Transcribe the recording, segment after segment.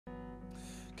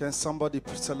Can somebody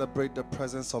celebrate the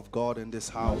presence of God in this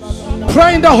house?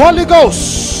 Pray in the Holy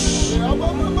Ghost.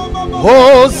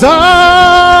 Hosanna.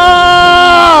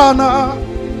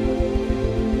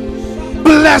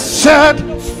 Blessed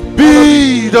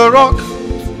be the rock,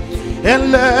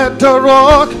 and let the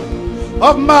rock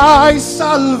of my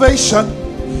salvation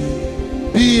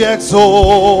be exalted.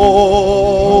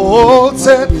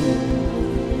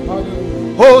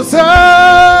 Hosanna.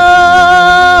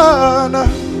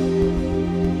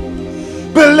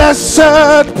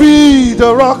 Blessed be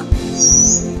the rock,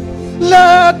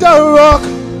 let the rock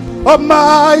of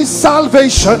my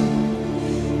salvation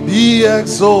be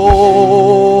exalted.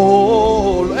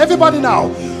 Everybody now.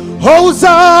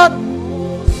 Hosanna.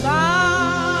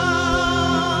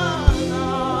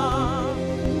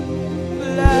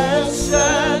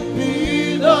 Blessed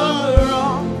be the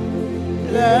rock,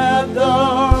 let the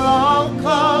rock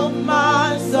of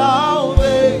my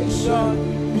salvation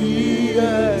be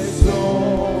exalted.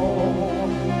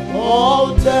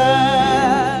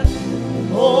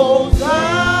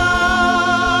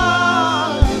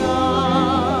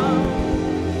 Hosanna.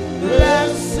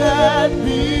 Blessed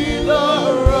be the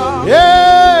rock,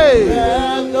 Yay.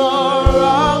 let the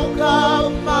rock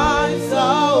of my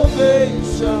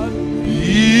salvation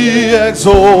Be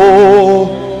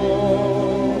exalted.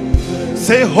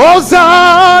 Say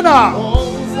Hosanna.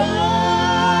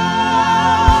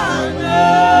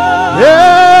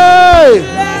 Hey.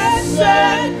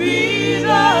 Blessed be the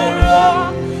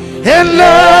rock, And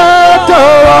let the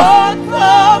rock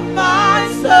of my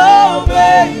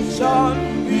salvation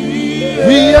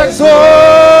be exalted.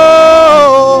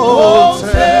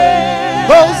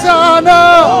 Hosanna.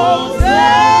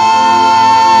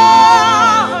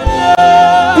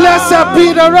 Blessed be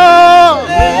the rock.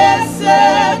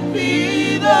 Blessed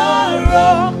be the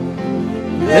rock,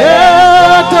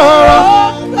 Let the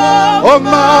rock of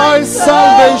my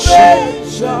salvation.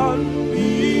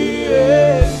 be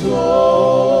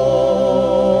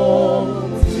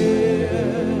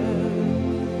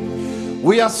exalted.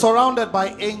 We are surrounded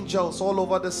by angels all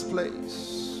over this place.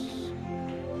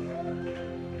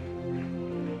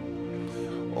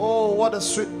 Oh, what a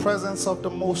sweet presence of the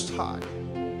Most High.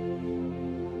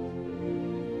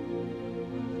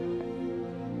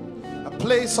 A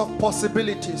place of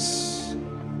possibilities.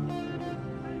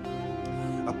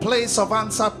 A place of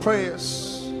answered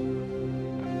prayers.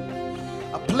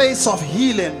 A place of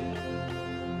healing.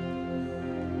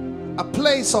 A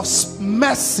place of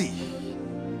mercy.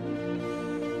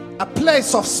 A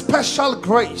place of special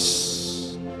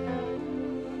grace.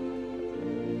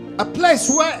 A place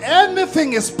where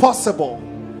anything is possible.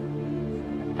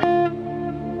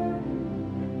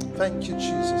 Thank you,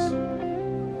 Jesus.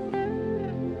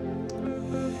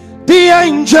 The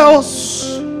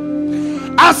angels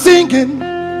are singing.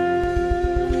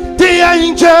 The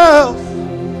angels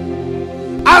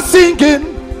are singing.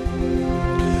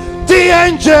 The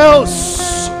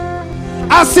angels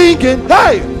are singing.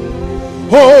 Hey!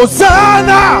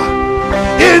 Hosanna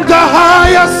in the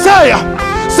highest.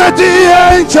 Say the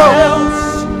angels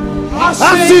are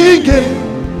singing.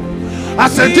 I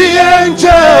said the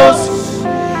angels,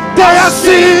 they are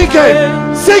singing.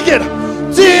 Sing it.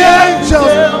 The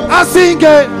angels are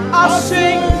singing.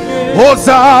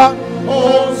 Hosanna.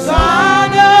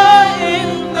 Hosanna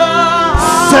in the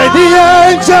Say the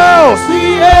angels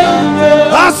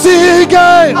are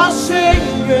singing.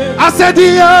 I said the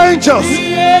angels.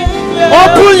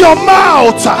 Open your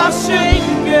mouth.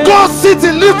 Go sit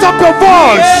and lift up your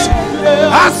voice.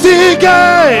 I sing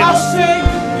it.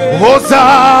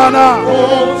 Hosanna.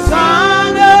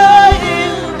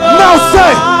 Now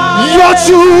say, your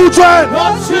children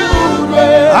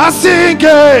are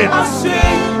singing.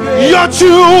 Your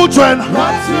children,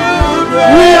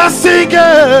 we are singing.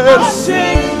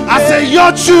 I say,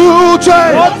 your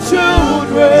children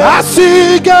are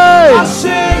singing.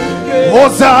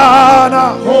 Hosanna.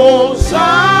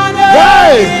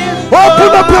 Hey,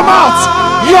 open up your mouth.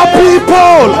 Your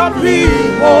people,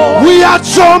 we are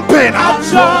jumping.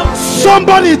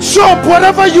 Somebody jump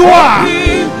wherever you are.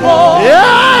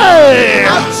 Yeah.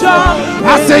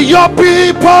 I say, your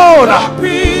people,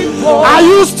 are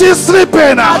you still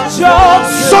sleeping?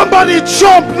 Somebody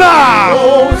jump now.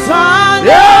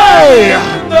 Yeah.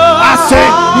 I say,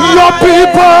 your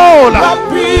people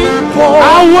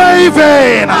are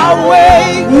waving.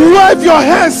 Wave your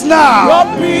hands now.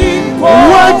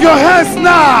 Wave your hands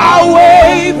now.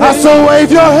 I say,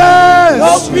 wave your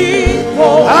hands.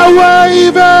 I'm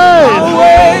waving.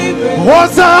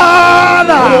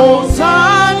 Hosanna.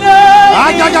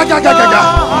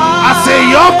 I say,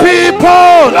 your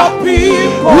people,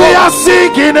 we are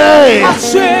singing it.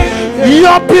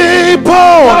 Your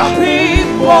people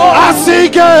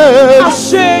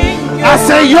singing. I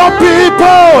say your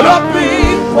people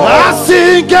are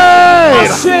singing.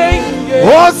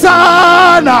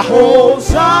 Hosanna.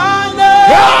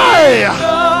 Hey,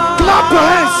 clap your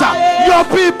hands. Your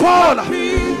people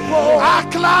are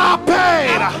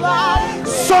clapping.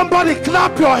 Somebody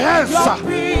clap your hands.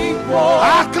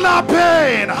 Are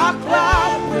clapping.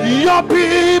 Your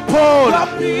people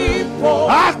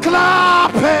are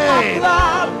clapping.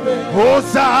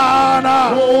 Hosanna.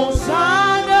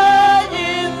 Hosanna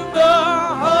in the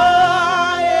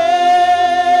highest.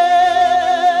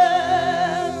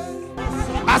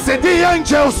 I said the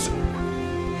angels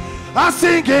are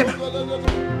singing.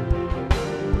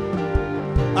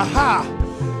 Aha.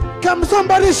 Can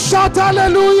somebody shout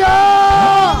hallelujah?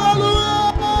 Hallelujah.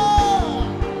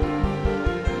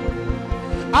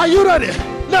 Are you ready?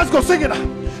 Let's go sing it.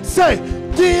 Say,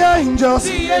 the angels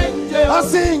are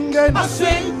singing.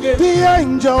 The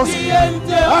angels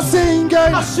are singing.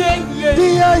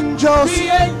 The angels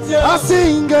are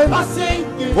singing.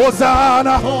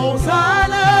 Hosanna.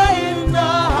 Hosanna in the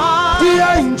highest. The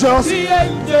angels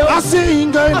are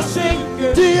singing.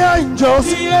 The angels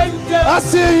are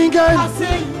singing.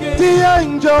 The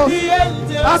angels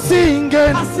are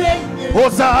singing.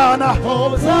 Hosanna.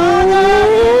 Oh,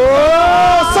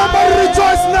 somebody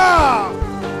rejoice now.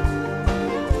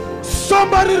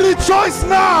 Somebody rejoice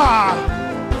now.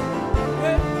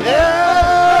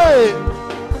 Hey.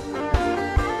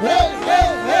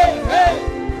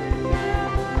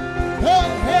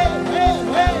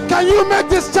 Can you make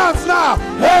this chance now?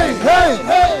 Hey, hey,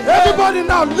 everybody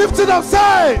now lift it up,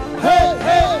 say.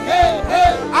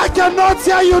 I cannot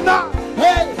hear you now.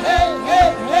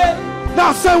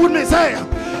 Now say with me, say.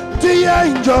 The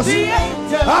angels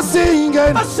are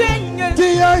singing. The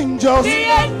angels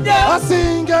are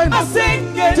singing.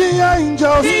 The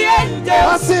angels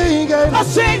are singing.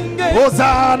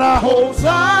 Hosanna.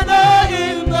 Hosanna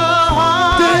in the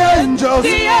highest. The angels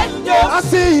are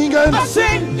singing.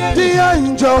 The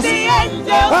angels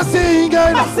are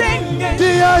singing.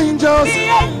 The angels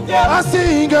are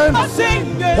singing.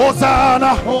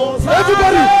 Hosanna.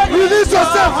 Everybody release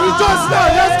yourself. Rejoice now.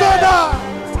 Let's go now.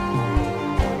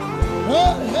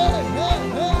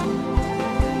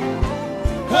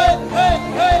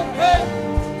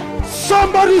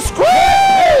 Somebody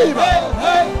scream!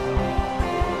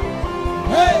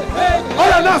 All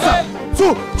right, now, sir.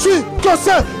 2, 3, go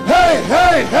say, hey,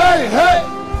 hey, hey, hey.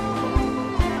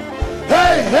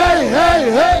 Hey, hey, hey,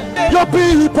 hey. Your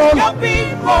people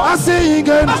are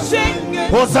singing.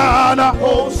 Hosanna.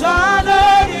 Hosanna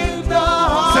in the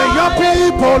highest. Say your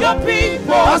people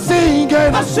are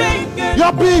singing.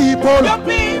 Your people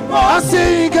are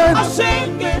singing.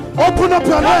 Open up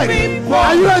your leg.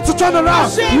 Are you ready to turn around?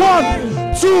 1,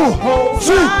 2,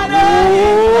 3.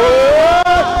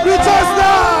 Rejoice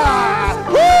now.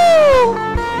 Woo!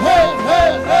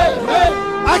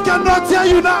 I cannot hear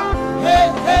you now.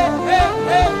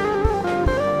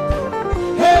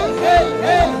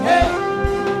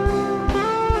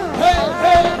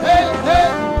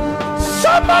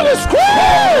 Somebody scream!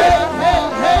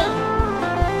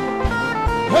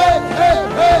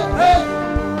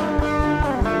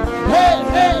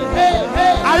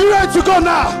 Are you ready to go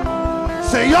now?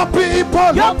 Say your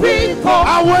people are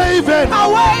waving.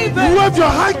 Wave your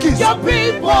hankies.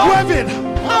 Wave it.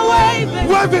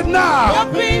 Wave it now.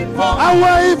 Are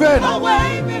waving.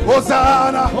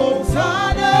 Hosanna.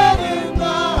 in the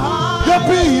highest. Your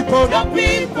people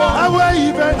are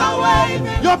waving.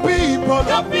 Your people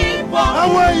are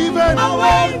waving.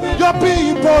 Your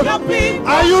people.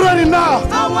 Are you ready now?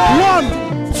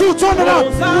 1, 2, turn it up.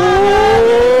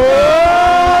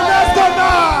 Let's go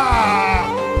now.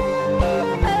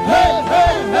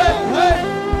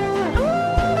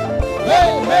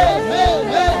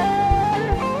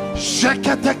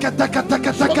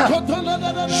 Shaka-taka-taka-taka-taka.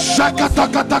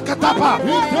 Shaka-taka-taka-tapa.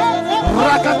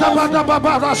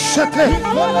 Rakadabadababa-shete.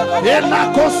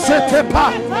 Elako-setepa.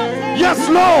 Yes,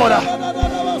 Lord.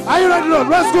 Are you ready, Lord?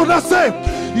 Let's go. Let's say,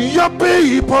 your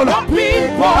people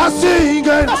are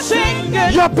singing.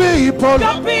 Your people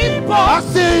are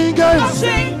singing.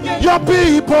 Your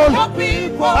people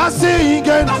are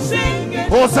singing.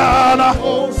 Hosanna.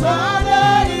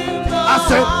 I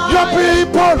said, your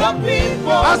people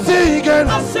are singing.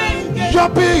 Your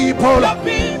people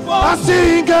are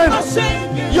singing.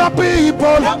 Your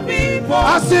people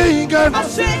are singing.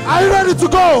 Are you ready to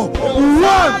go? 1.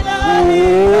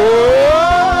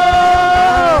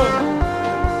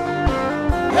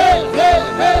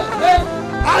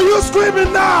 Are you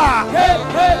screaming now?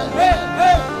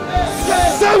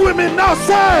 Say with me now.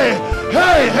 Say,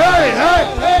 hey, hey, hey.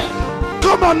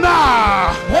 Come on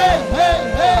now.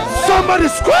 Somebody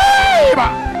scream.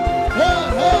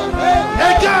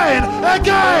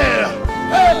 Again.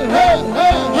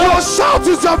 Your shout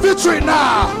is your victory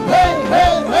now.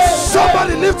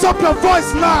 Somebody lift up your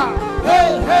voice now.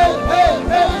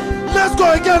 Let's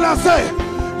go again and say,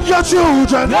 your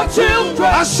children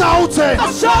are shouting.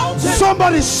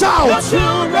 Somebody shout.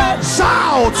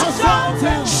 Shout.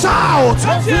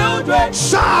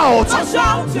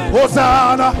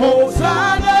 Hosanna.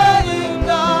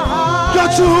 Your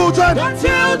children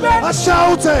are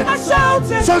shouting.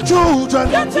 Some children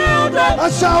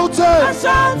are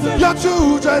shouting. Your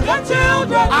children.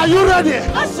 Are you ready?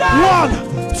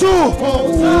 1, 2.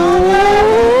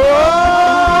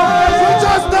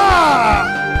 Just now.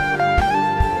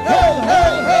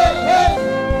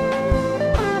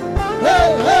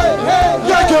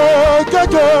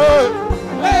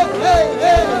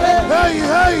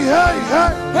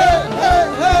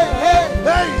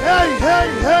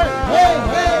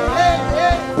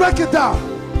 Break it down.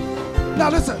 Now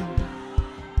listen.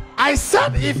 I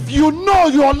said if you know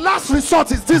your last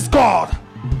resort is this God,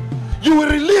 you will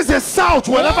release a sound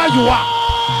wherever you are.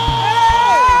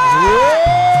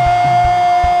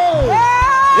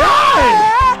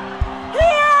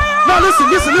 Now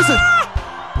listen.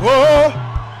 Oh.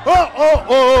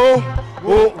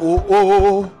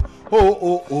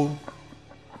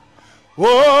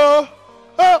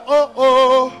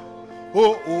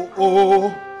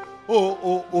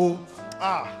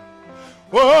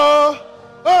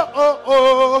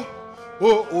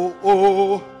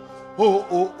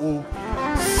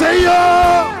 Say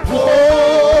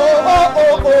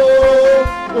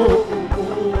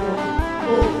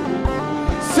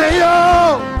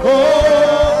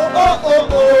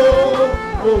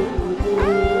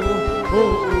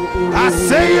I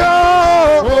say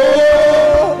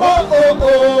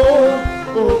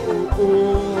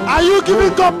Are you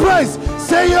giving God praise?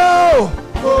 Say yo.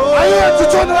 Are you ready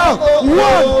to turn around?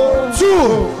 1,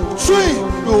 2, 3.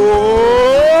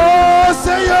 Oh,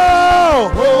 say yo.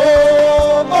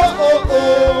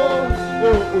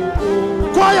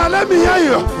 Choir, let me hear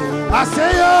you. I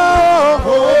say yo.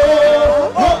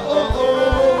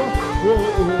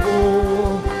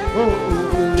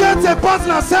 Get a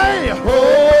partner, say oh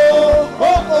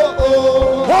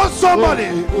somebody.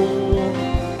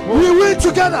 We win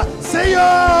together. Say yo.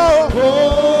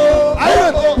 Are you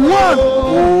ready? 1.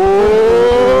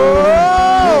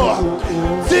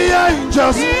 The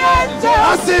angels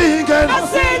are singing. The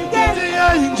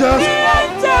angels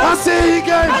are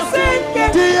singing.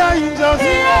 The angels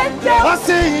are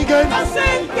singing.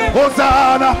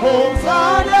 Hosanna.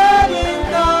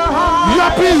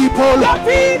 Your people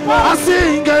are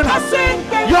singing.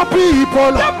 Your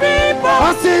people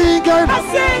are singing.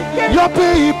 Your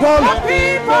people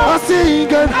are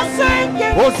singing.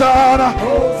 Hosanna.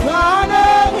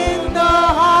 in the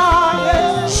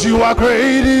highest. You are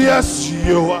great, yes,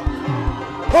 you are.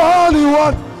 Holy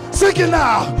One, sing it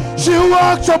now. She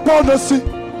walks upon the sea.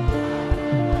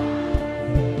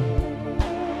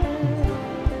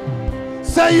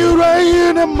 Say you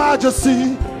reign in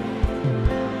majesty,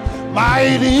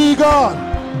 mighty God.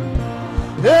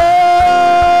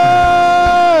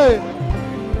 Hey,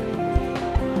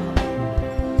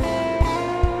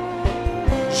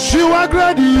 you are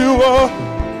great, you are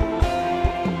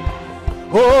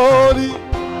holy.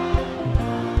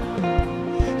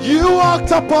 You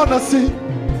walked upon the sea,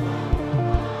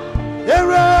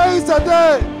 erased the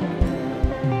day.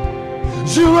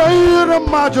 You reign in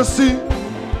majesty,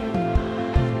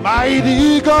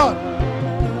 mighty God.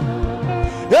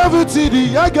 Everything,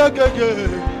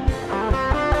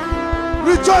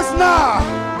 rejoice now.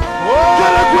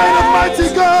 Get a great and mighty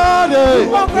God. You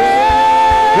are great.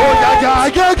 Oh,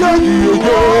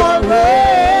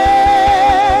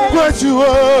 great you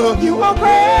are. You are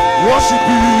great. Worship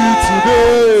you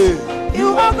today. You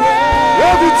are great.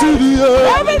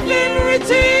 Everything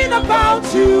written about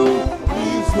you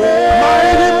is great.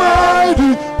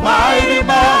 Mighty.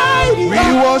 We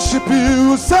worship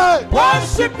you, say.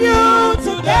 Worship you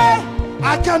today.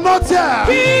 I cannot tell.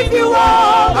 Give you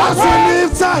all as we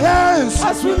lift our hands.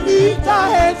 As we lift our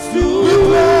hands to you.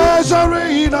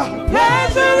 Pleasuring.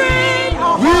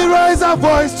 We raise our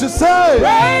voice to say.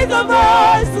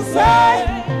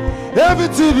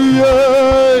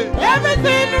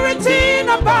 Everything written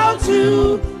about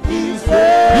you is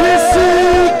great. Yes, He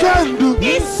can do.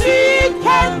 Yes, He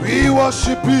can do. We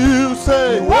worship you,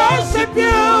 say. Worship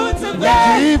you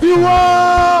today. Give you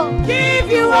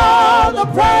all the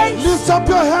praise. Lift up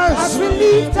your hands. As we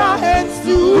lift our hands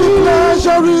to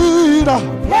pleasuring.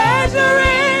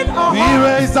 We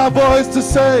raise our voice to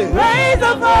say.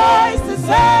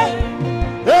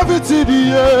 Everything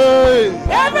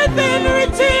Everything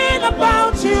written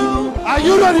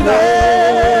you ready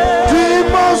now?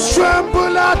 Demons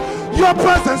tremble at your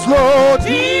presence, Lord.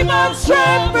 Demons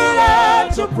tremble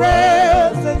at your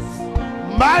presence.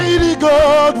 Mighty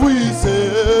God, we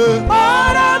say.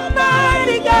 What a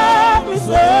mighty God we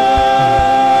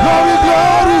serve. Glory,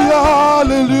 glory,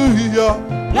 hallelujah.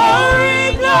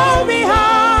 Glory, glory,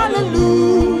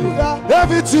 hallelujah.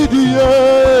 Everything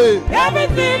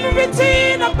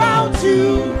written about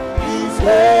you is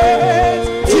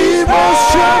great. Demons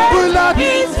tremble at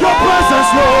your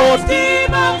presence, Lord.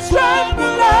 Demons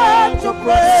tremble at your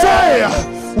presence. Say,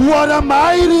 what a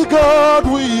mighty God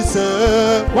we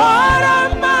serve. What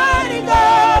a mighty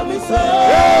God we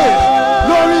serve. Hey,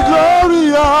 glory, glory,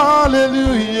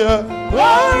 hallelujah.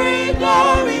 Glory,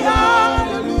 glory,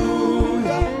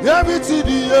 hallelujah. Everything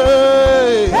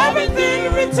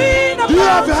written about do you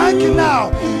have your hanky now?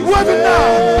 Wave it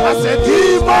now. I said,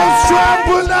 demons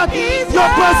tremble at your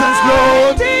presence,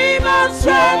 Lord. Demons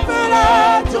tremble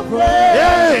at your presence.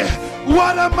 Yeah,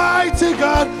 what a mighty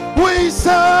God we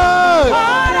serve.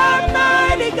 What a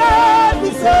mighty God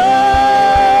we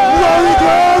serve. Glory,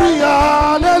 glory,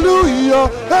 hallelujah.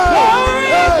 Glory,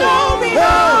 glory,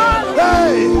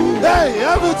 hallelujah. Hey,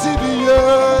 everything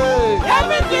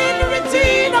Everything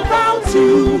written about you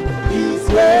is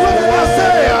what did I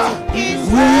say? We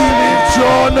lift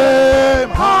your name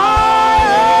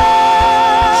higher.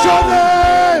 Your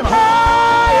name.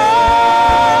 Higher.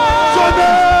 Your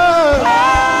name.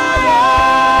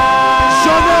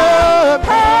 Your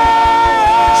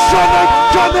name.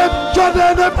 Your name. Your name. Your name. Your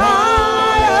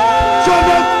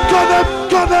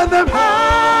name. Your name. Your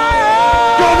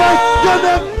name. Your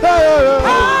name.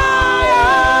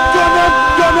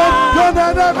 Your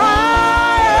name.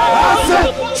 I said,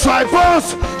 tribals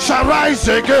shall rise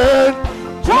again.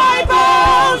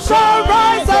 Tribals shall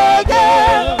rise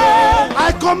again.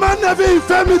 I command every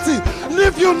infirmity,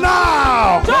 leave you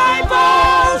now.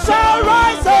 Tribals shall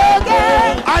rise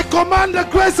again. I command the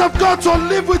grace of God to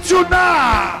live with you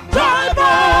now.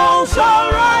 Tribals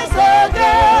shall rise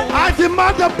again. I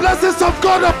demand the blessings of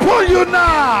God upon you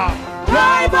now.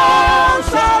 Tribals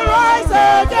shall rise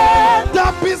again.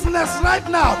 That business right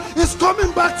now is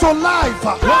coming back to life.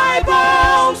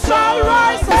 Tribals shall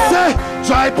rise again. Say,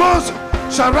 tribals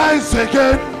shall rise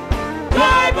again.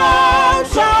 Tribals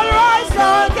shall rise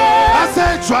again. I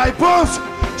say, tribals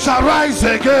shall rise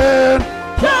again.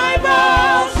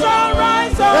 Tribals shall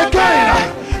rise again.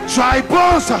 Again,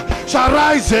 tribals shall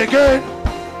rise again.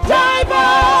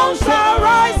 Tribals shall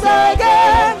rise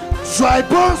again.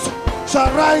 Tribals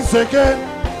shall rise again.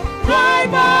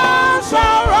 Tribals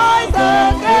shall rise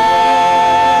again.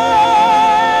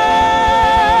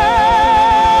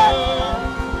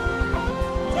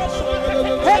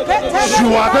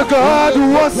 You are the God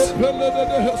who was,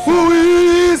 who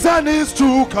is, and is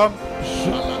to come.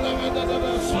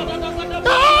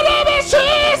 God of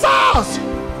Jesus,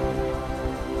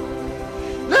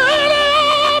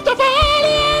 Lily of the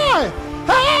valley,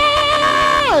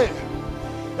 hey,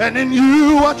 and in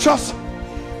you I trust.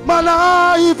 My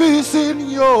life is in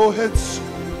your hands.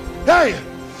 Hey,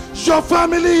 your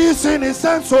family is in His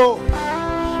hands. So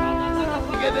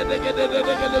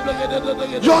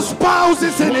your spouse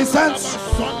is in His hands.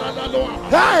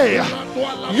 Hey,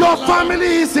 your family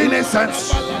is in His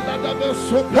hands.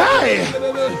 Hey,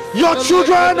 your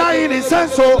children are in His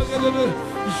hands. So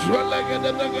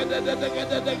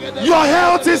your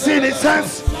health is in His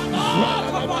hands.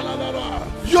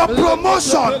 Your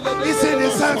promotion is in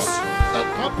His hands.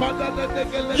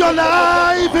 Your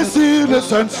life is in His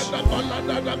hands.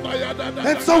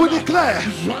 And so we declare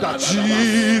that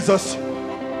Jesus,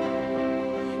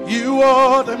 you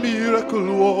are the miracle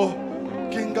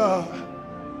working God.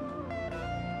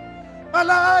 My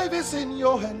life is in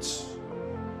your hands.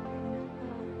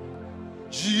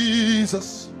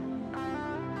 Jesus,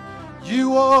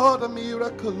 you are the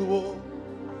miracle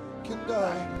working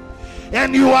God.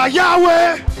 And you are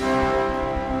Yahweh,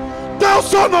 thou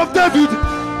Son of David.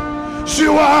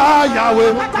 You are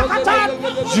Yahweh.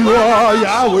 You are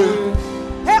Yahweh.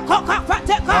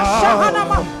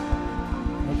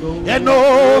 And no,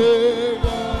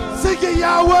 sing it,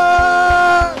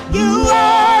 Yahweh. You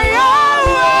are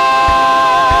Yahweh.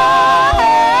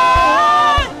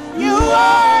 You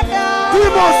are Yahweh.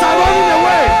 Demons are running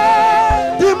away.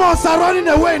 Demons are running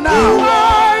away now. You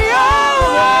are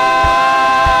Yahweh.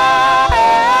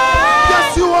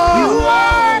 Yes, you are. You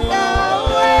are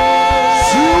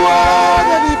Yahweh. You are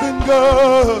the living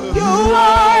God. You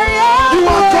are Yahweh. You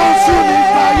are consuming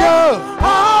fire.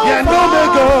 Yeah, no me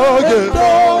go.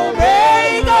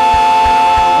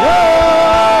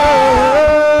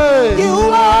 You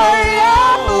are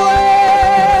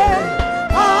Yahweh,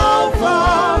 Alpha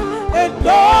and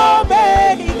Omega.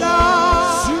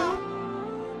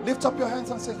 Lift up your hands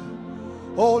and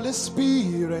sing. Holy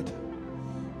Spirit,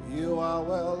 you are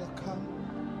welcome.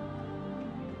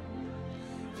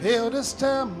 Fill this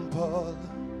temple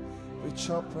with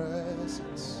your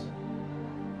presence.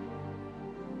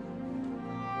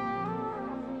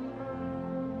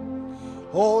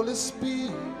 Holy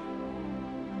Spirit,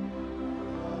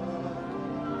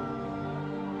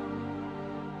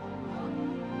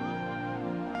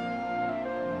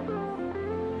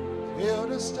 fill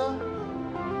this temple.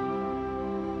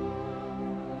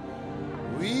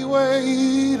 We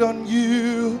wait on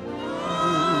you.